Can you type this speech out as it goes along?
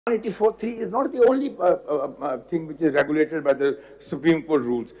184.3 is not the only thing which is regulated by the Supreme Court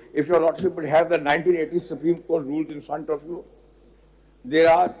rules. If your Lordship would have the 1980 Supreme Court rules in front of you, there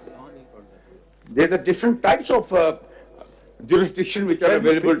are the different types of jurisdiction which are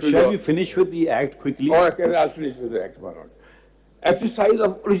available to you. Shall we finish with the Act quickly? Or I'll finish with the Act, my Lord. Exercise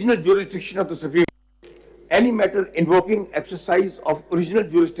of original jurisdiction of the Supreme Court. Any matter invoking exercise of original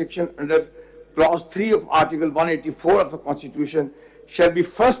jurisdiction under Clause 3 of Article 184 of the Constitution shall be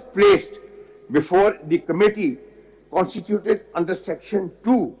first placed before the committee constituted under Section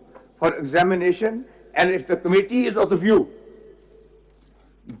 2 for examination, and if the committee is of the view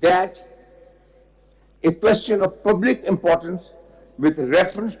that a question of public importance with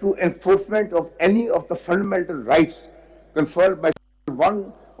reference to enforcement of any of the fundamental rights conferred by Section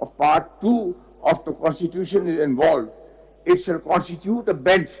 1 of Part 2 of the Constitution is involved, it shall constitute a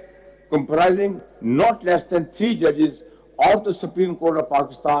bench comprising not less than 3 judges of the Supreme Court of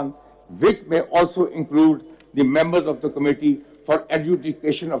Pakistan, which may also include the members of the committee for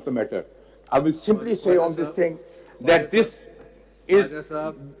adjudication of the matter. I will simply say on this thing that this is...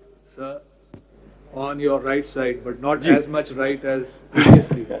 Sir, on your right side, but not as much right as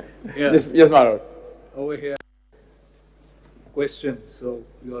previously. Yeah. Yes, my Lord. Over here. Question, so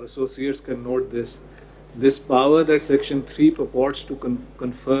your associates can note this. This power that Section 3 purports to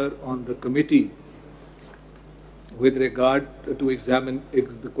confer on the committee with regard to examine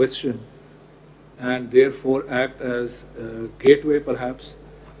the question and therefore act as a gateway perhaps,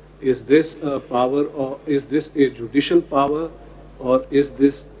 is this a power, or is this a judicial power, or is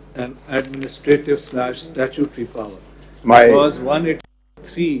this an administrative/statutory power? Because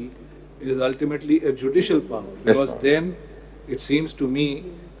 183 is ultimately a judicial power, because then it seems to me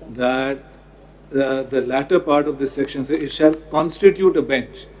that the latter part of this section says it shall constitute a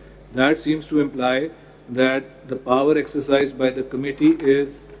bench. That seems to imply that the power exercised by the committee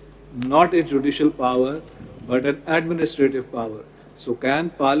is not a judicial power but an administrative power. So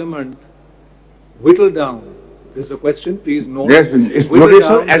can Parliament whittle down? This is the question, please note. Yes, it's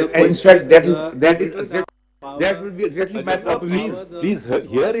judicial, and in fact that will be exactly my proposition. Please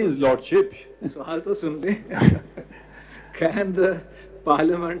hear his lordship. Sawal to sun le. Can the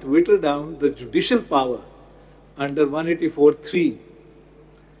Parliament whittle down the judicial power under 184(3)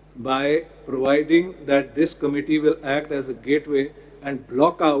 by providing that this committee will act as a gateway and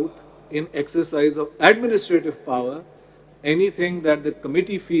block out in exercise of administrative power anything that the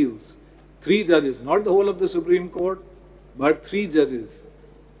committee feels, 3 judges, not the whole of the Supreme Court, but 3 judges,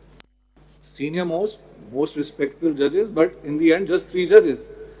 senior most respectable judges, but in the end just 3 judges,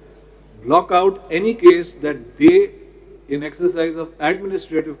 block out any case that they, in exercise of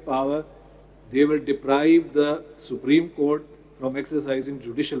administrative power, they will deprive the Supreme Court from exercising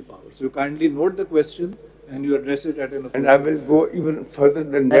judicial power. So you kindly note the question and you address it at an appropriate. And I will go even further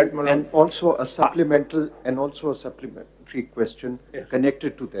than that, and also a supplementary question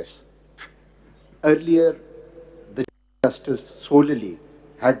connected to this. Earlier, the Justice solely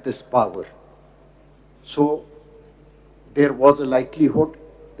had this power. So there was a likelihood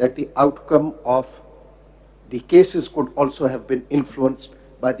that the outcome of the cases could also have been influenced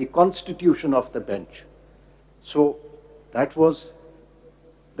by the constitution of the bench. So that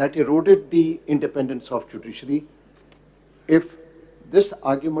eroded the independence of judiciary. If this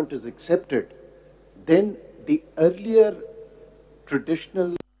argument is accepted, then the earlier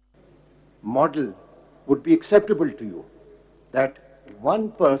traditional model would be acceptable to you, that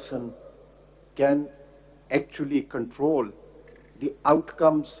one person can actually control the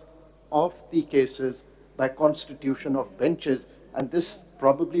outcomes of the cases by constitution of benches, and this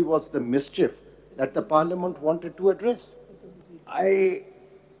probably was the mischief that the Parliament wanted to address.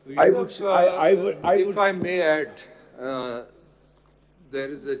 If I may add, there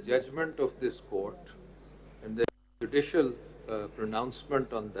is a judgment of this court and the judicial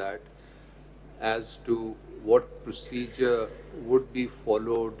pronouncement on that as to what procedure would be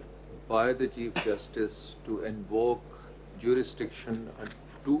followed by the Chief Justice to invoke jurisdiction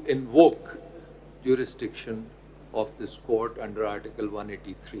of this court under Article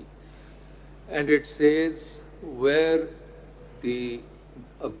 183. And it says where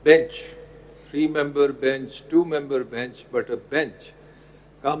a bench, 3-member bench, 2-member bench, but a bench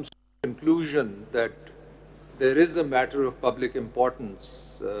comes to the conclusion that there is a matter of public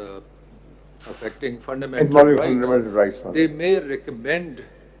importance affecting fundamental rights, they may recommend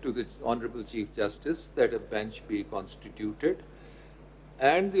to the Honorable Chief Justice that a bench be constituted.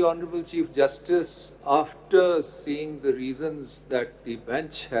 And the Honorable Chief Justice, after seeing the reasons that the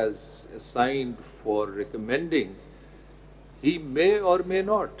bench has assigned for recommending, he may or may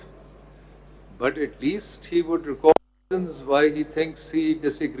not, but at least he would record reasons why he thinks he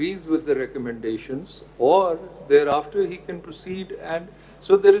disagrees with the recommendations, or thereafter he can proceed. And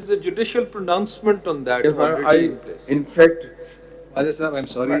so there is a judicial pronouncement on that already in place. In fact, Ajay sir, I'm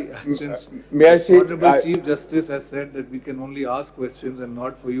sorry, since may I say, Honorable Chief Justice has said that we can only ask questions and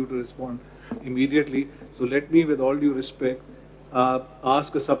not for you to respond immediately. So let me, with all due respect,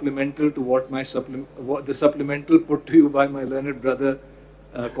 ask a supplemental to what the supplemental put to you by my learned brother,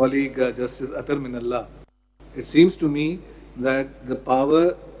 colleague Justice Atar Minallah. It seems to me that the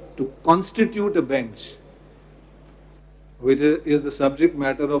power to constitute a bench, which is the subject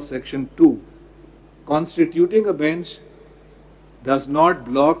matter of Section 2, constituting a bench does not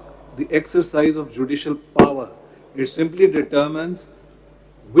block the exercise of judicial power. It simply determines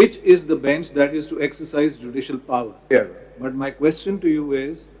which is the bench that is to exercise judicial power. yeah. But my question to you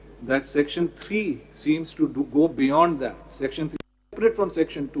is that Section 3 seems to go beyond that. Section 3 is separate from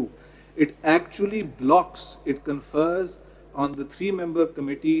Section 2. It actually blocks, it confers on the three-member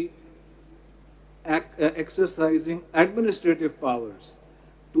committee exercising administrative powers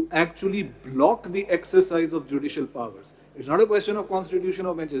to actually block the exercise of judicial powers. It's not a question of constitution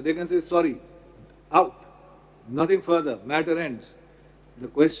of benches. They can say, sorry, out, nothing further, matter ends. The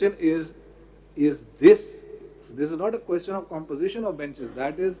question is this, so this is not a question of composition of benches.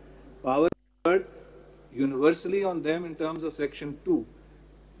 That is power universally on them in terms of Section 2.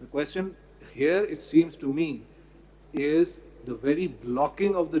 The question here, it seems to me, is the very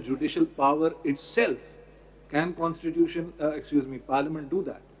blocking of the judicial power itself. Can Parliament do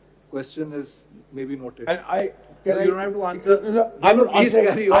that? Question is maybe noted. And You don't have to answer. No, I'm not Please answering.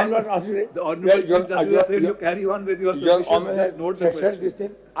 carry on. I'm not answering. The Honorable Chief Justice said you carry on with your Your submissions. Honor Just note the has said question. this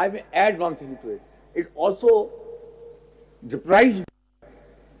thing. I may add one thing to it. It also deprives me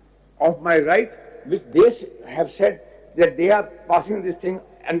of my right, which they have said that they are passing this thing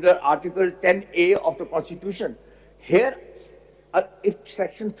under Article 10A of the Constitution. Here, if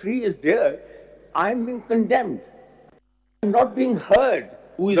Section 3 is there, I'm being condemned. I'm not being heard.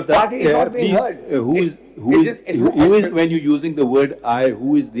 Who is the that? party is not being Please, heard. who is when you're using the word I?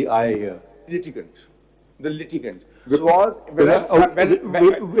 Who is the I here? Litigant. The litigant. Because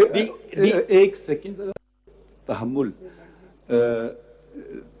एक second sir तहम्मुल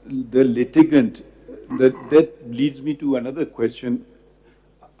the litigant, that leads me to another question.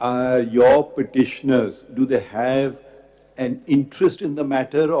 Are your petitioners, do they have an interest in the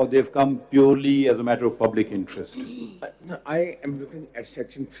matter, or they've come purely as a matter of public interest? No, I am looking at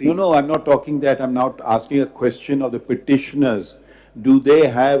Section 3. No, I'm not talking that. I'm not asking a question of the petitioners. Do they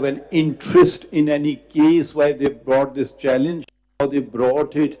have an interest in any case why they brought this challenge, or they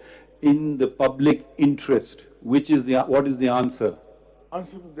brought it in the public interest? What is the answer?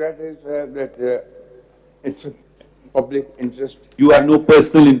 Answer to that is that it's a public interest. You have no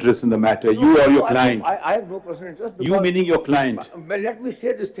personal interest in the matter, you or your client. I have no personal interest. You meaning your client. But let me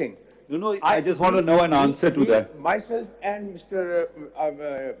say this thing. No, I just want to know an answer to that. Myself and Mr.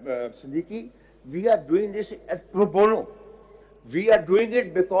 Siddiqui, we are doing this as pro bono. We are doing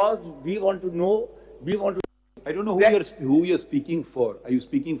it because we want to know, I don't know who you're speaking for. Are you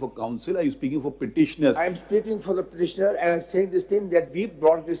speaking for counsel? Are you speaking for petitioners? I am speaking for the petitioner and I'm saying this thing that we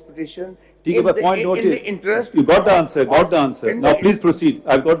brought this petition in the interest. You got the answer, Now please proceed.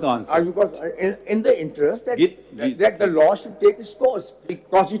 I've got the answer. In the interest that the law should take its course. The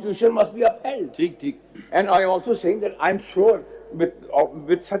constitution must be upheld. And I am also saying that I'm sure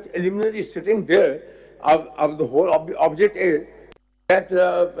with such preliminaries sitting there, the whole object is that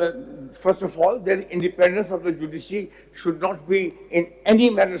first of all, the independence of the judiciary should not be in any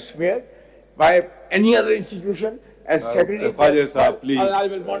manner smeared by any other institution. And secondly, Khwaja Sahab, please.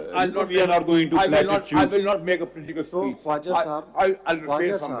 We are not going to platitudes. I will not make a political speech. Khwaja Sahab, I'll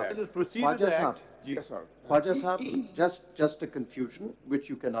refrain from that. Let us proceed Khwaja with the Sahab. act. Yes, sir. Khwaja Sahab, just a confusion which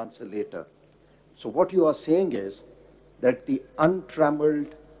you can answer later. So what you are saying is that the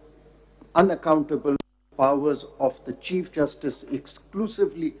untrammeled, unaccountable powers of the Chief Justice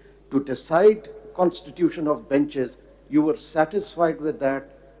exclusively to decide constitution of benches, you were satisfied with that,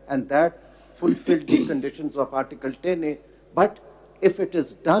 and that fulfilled the conditions of Article 10A. But if it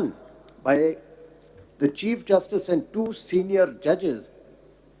is done by the Chief Justice and two senior judges,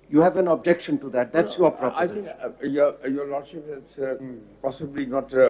 you have an objection to that. That's your proposition. I think your Lordship is possibly not